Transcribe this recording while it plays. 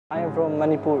I am from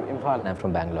Manipur, Imphal. I'm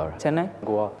from Bangalore. Chennai.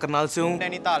 Goa. Karnal Singh.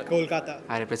 Nainital. Kolkata.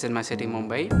 I represent my city,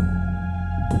 Mumbai.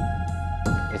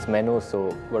 It's menu,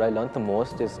 so what I learned the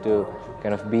most is to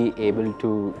kind of be able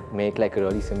to make like a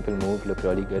really simple move look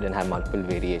really good and have multiple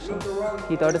variations.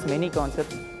 He taught us many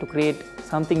concepts to create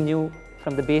something new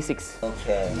from the basics.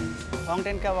 Okay.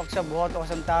 Fountain का workshop बहुत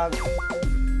awesome था।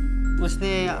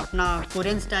 उसने अपना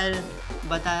Korean style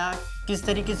बताया, किस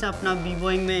तरीके से अपना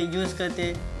बी-बॉइंग में यूज़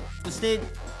करते, उसने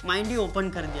माइंड ही ओपन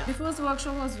कर दिया। The first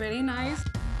workshop was very nice.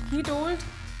 He told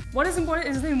what is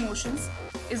important is the emotions,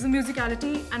 is the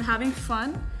musicality and having fun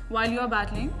while you are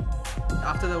battling.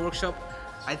 After the workshop,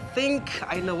 I think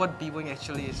I know what b-boying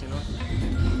actually is, you know.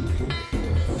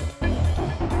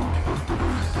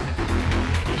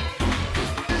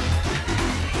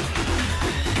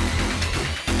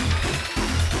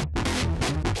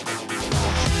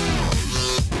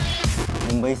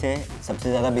 Mumbai से सबसे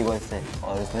ज़्यादा big boys थे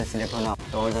और उसमें select होना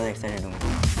तो और ज़्यादा एक्साइटेड हूँ।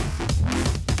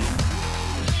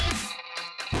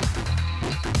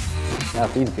 Yeah,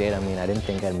 it feels great. I mean, I didn't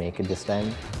think I'd make it this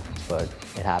time, but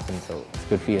it happened, so it's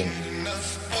good feeling.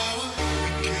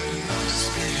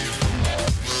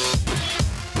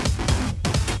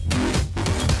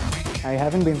 I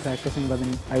haven't been practicing, but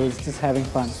then I was just having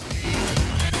fun.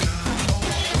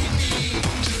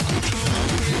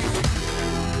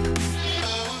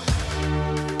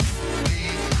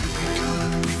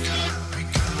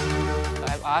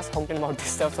 I've asked Hongton about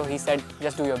this stuff, so he said,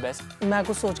 just do your best. मैं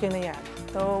कुछ सोच के नहीं आया,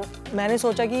 तो मैंने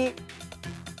सोचा कि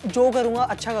जो करूँगा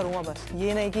अच्छा करूँगा बस,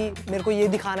 ये नहीं कि मेरे को ये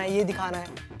दिखाना है,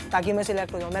 ताकि मैं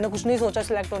सिलेक्ट हो जाऊँ। मैंने कुछ नहीं सोचा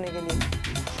सिलेक्ट होने के लिए।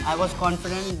 I was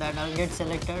confident that I'll get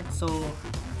selected, so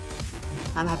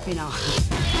I'm happy now.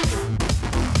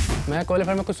 मैं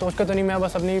क्वालिफायर में कुछ सोच कर तो नहीं, मैं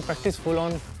बस अपनी प्रैक्टिस फुल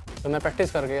ऑन, तो मैं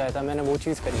प्रैक्टिस करके आया था, मैंने वो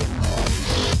चीज़ करी है।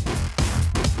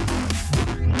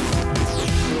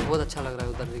 मुझे बहुत अच्छा लग रहा है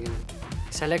उतरने के लिए।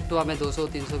 सेलेक्ट हुआ मैं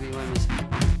 200-300 बीमार में से।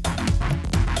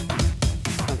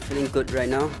 I'm feeling good right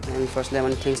now, and firstly I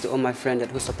want to thanks to all my friends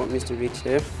who support me to reach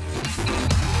here.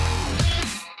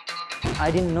 I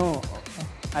didn't know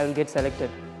I will get selected.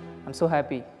 I'm so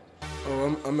happy.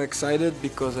 Oh, I'm excited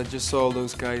because I just saw all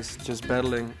those guys just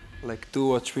battling like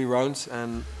 2 or 3 rounds,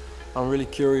 and I'm really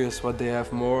curious what they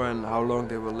have more and how long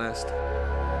they will last.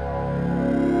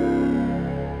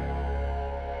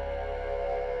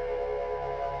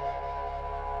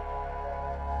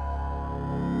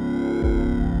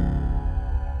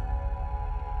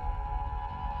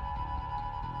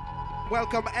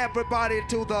 Welcome everybody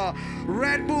to the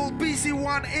Red Bull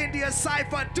BC1 India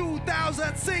Cypher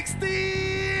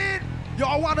 2016!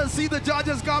 Y'all wanna see the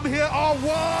judges come here or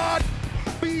what?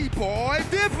 B-Boy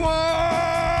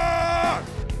differ!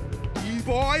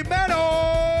 B-Boy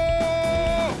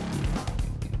medal!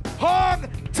 Hong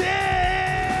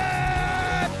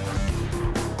Tin!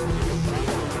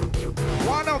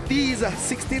 One of these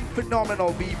 16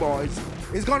 phenomenal B-Boys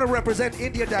is going to represent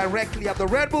India directly at the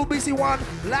Red Bull BC1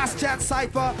 Last Chance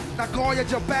Cypher, Nagoya,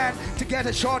 Japan, to get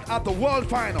a shot at the World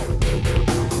Final.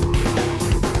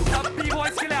 सब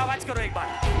B-Boys के लिए आवाज करो एक बार।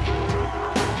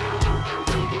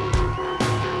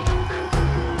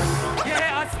 ये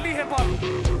है असली hip hop.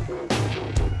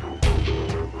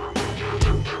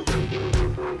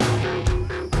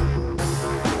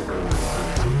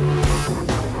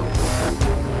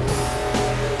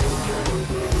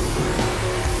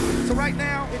 So right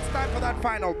now, it's time for that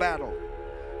final battle.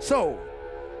 So,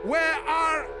 where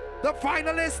are the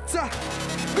finalists?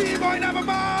 B-Boy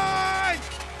Nevermind!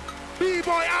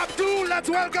 B-Boy Abdul, let's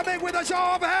welcome him with a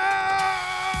show of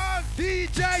hands!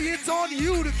 DJ, it's on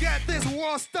you to get this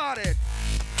war started.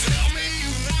 Tell me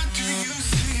what do you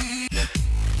see?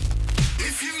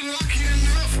 If you're lucky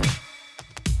enough,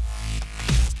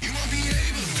 you won't be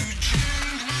able to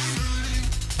change my mind.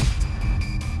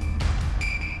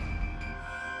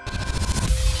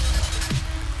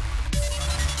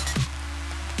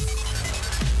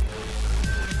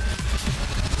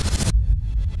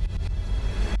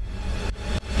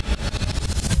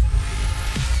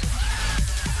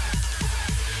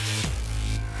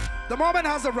 The moment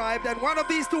has arrived, and one of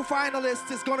these 2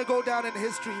 finalists is going to go down in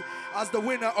history as the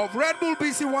winner of Red Bull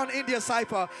BC1 India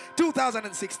Cypher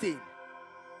 2016.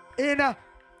 In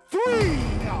 3.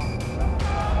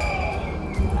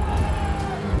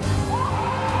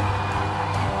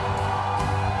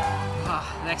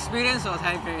 The experience was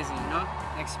very crazy, you know?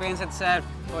 The experience itself,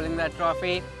 holding that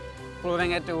trophy,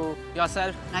 proving it to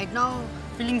yourself. Right now,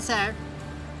 feeling sad,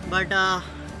 but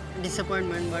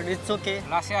disappointment, but it's okay.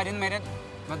 Last year I didn't make it,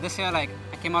 but this year like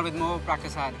I came out with more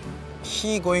practice hard.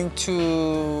 He going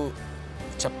to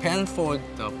Japan for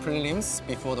the prelims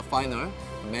before the final.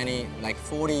 Many, like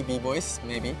 40 b-boys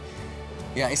maybe.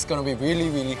 yeah, it's gonna be really,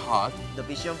 really hard. The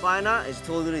Vision final is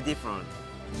totally different.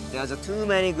 There's too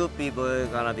many good people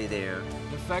gonna be there.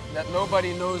 The fact that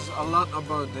nobody knows a lot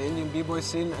about the Indian b-boy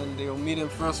scene and they'll meet him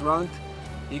first round,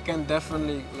 he can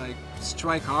definitely like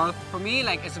strike hard. For me,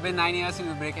 like it's been 9 years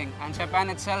since breaking, and Japan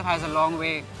itself has a long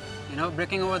way. You know,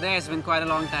 breaking over there has been quite a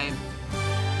long time.